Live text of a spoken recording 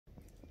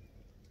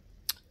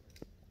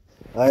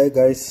Hi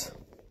guys,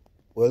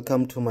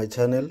 welcome to my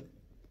channel.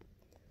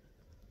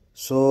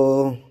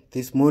 So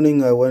this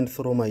morning I went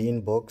through my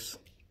inbox,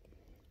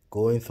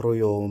 going through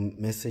your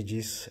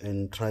messages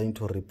and trying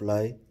to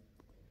reply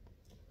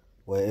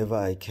wherever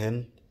I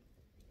can.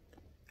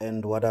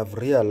 And what I've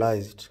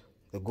realized,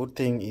 the good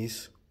thing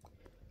is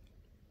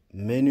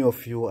many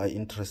of you are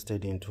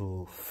interested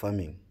into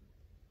farming.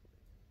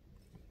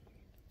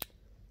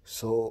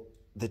 So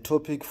the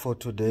topic for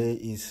today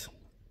is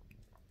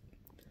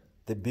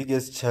the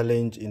biggest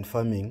challenge in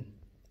farming.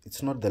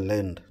 It's not the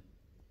land,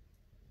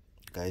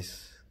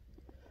 guys.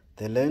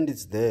 The land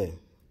is there.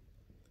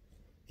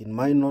 It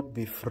might not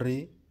be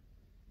free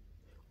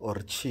or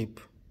cheap,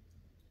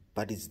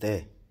 but it's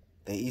there.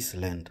 There is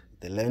land.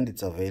 The land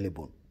is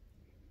available.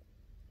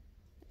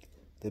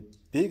 The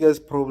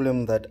biggest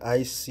problem that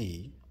I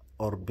see,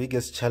 or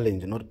biggest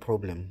challenge, not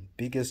problem,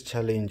 biggest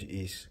challenge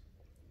is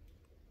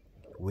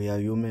we are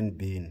human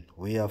beings.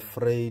 We are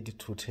afraid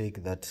to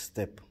take that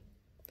step.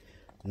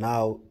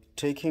 Now,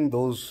 taking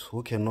those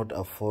who cannot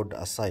afford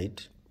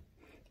aside,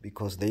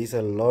 because there is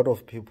a lot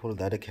of people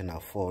that can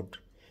afford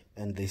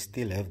and they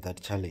still have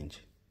that challenge.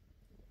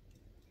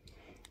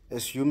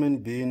 As human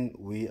beings,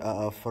 we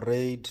are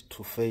afraid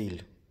to fail,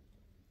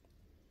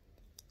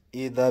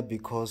 either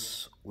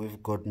because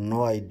we've got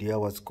no idea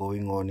what's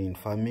going on in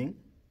farming,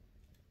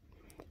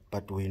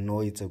 but we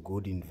know it's a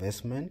good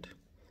investment.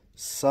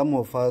 Some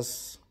of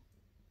us,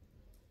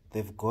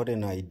 they've got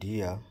an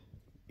idea,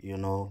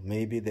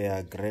 maybe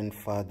their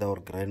grandfather or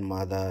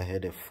grandmother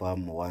had a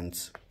farm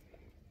once.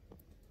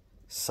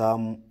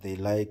 Some, they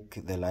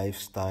like the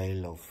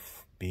lifestyle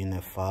of being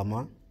a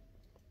farmer.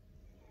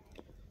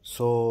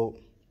 So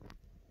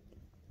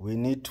we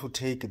need to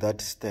take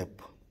that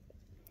step.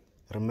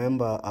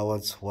 Remember, I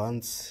was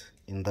once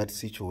in that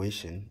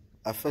situation.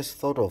 I first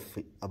thought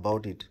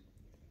about it.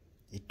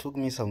 It took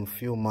me some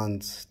few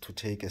months to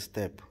take a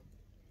step.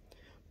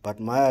 But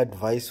my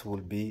advice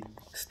would be,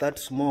 start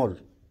small,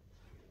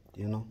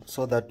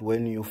 so that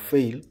when you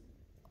fail,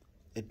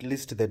 at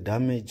least the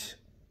damage,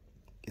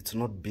 it's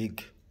not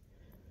big.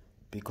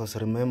 Because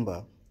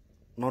remember,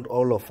 not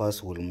all of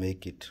us will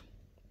make it.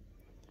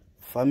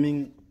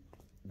 Farming,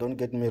 don't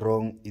get me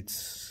wrong,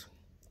 it's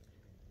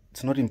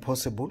not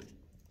impossible.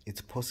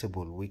 It's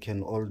possible. We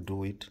can all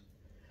do it.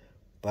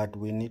 But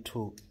we need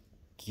to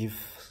give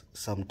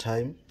some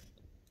time.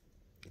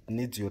 It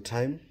needs your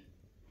time.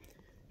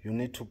 You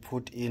need to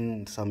put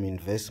in some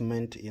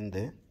investment in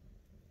there.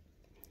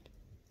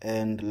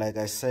 And like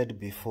I said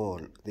before,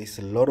 there's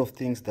a lot of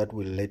things that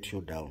will let you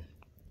down.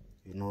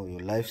 Your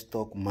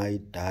livestock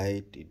might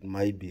die, it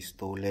might be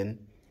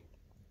stolen.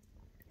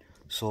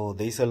 So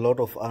there's a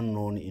lot of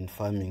unknown in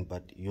farming,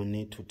 but you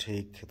need to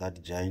take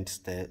that giant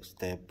step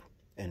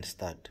and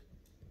start.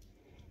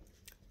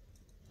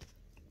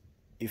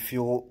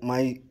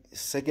 My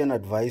second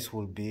advice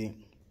will be,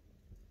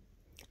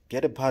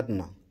 get a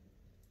partner.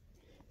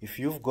 If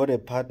you've got a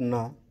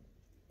partner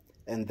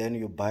and then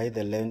you buy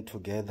the land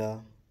together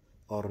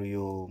or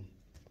you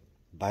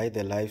buy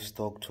the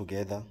livestock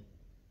together,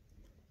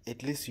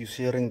 at least you're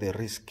sharing the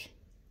risk.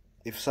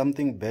 If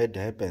something bad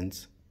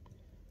happens,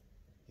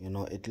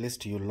 at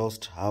least you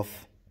lost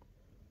half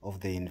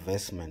of the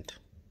investment.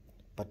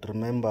 But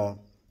remember,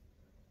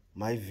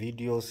 my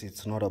videos,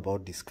 it's not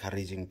about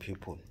discouraging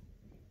people.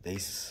 There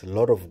is a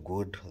lot of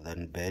good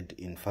than bad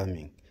in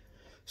farming.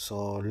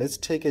 So let's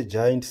take a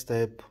giant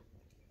step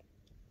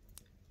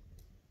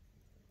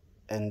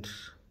and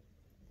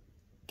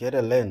get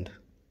a land.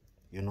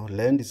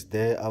 Land is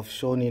there. I've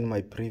shown in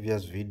my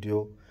previous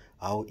video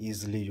how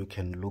easily you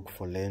can look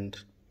for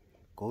land.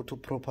 Go to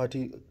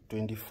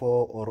Property24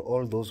 or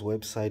all those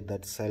websites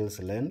that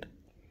sells land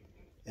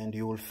and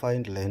you will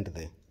find land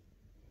there.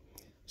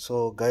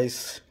 So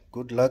guys,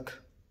 good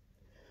luck.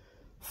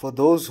 For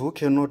those who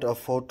cannot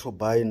afford to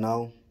buy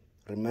now,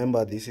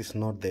 remember, this is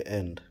not the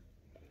end.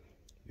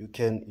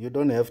 You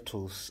don't have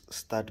to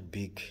start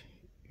big.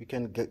 You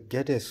can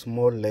get a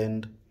small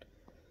land,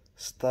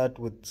 start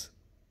with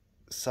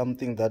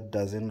something that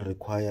doesn't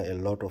require a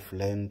lot of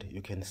land.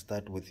 You can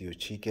start with your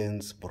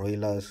chickens,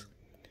 broilers,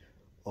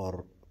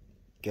 or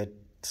get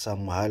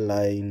some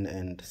highline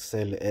and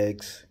sell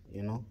eggs,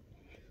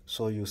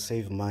 so you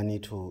save money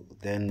to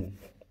then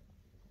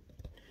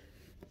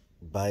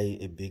buy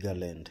a bigger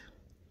land.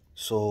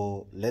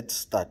 So let's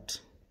start.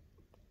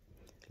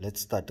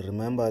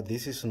 Remember,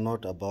 this is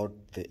not about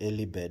the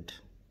early bird.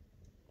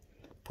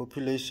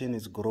 Population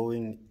is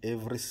growing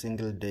every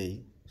single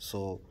day.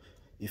 So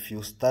if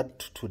you start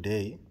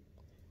today,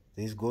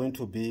 there's going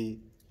to be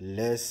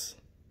less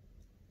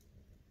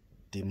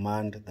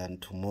demand than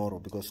tomorrow,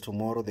 because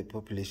tomorrow the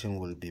population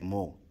will be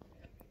more.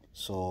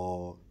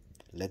 So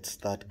let's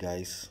start,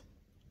 guys.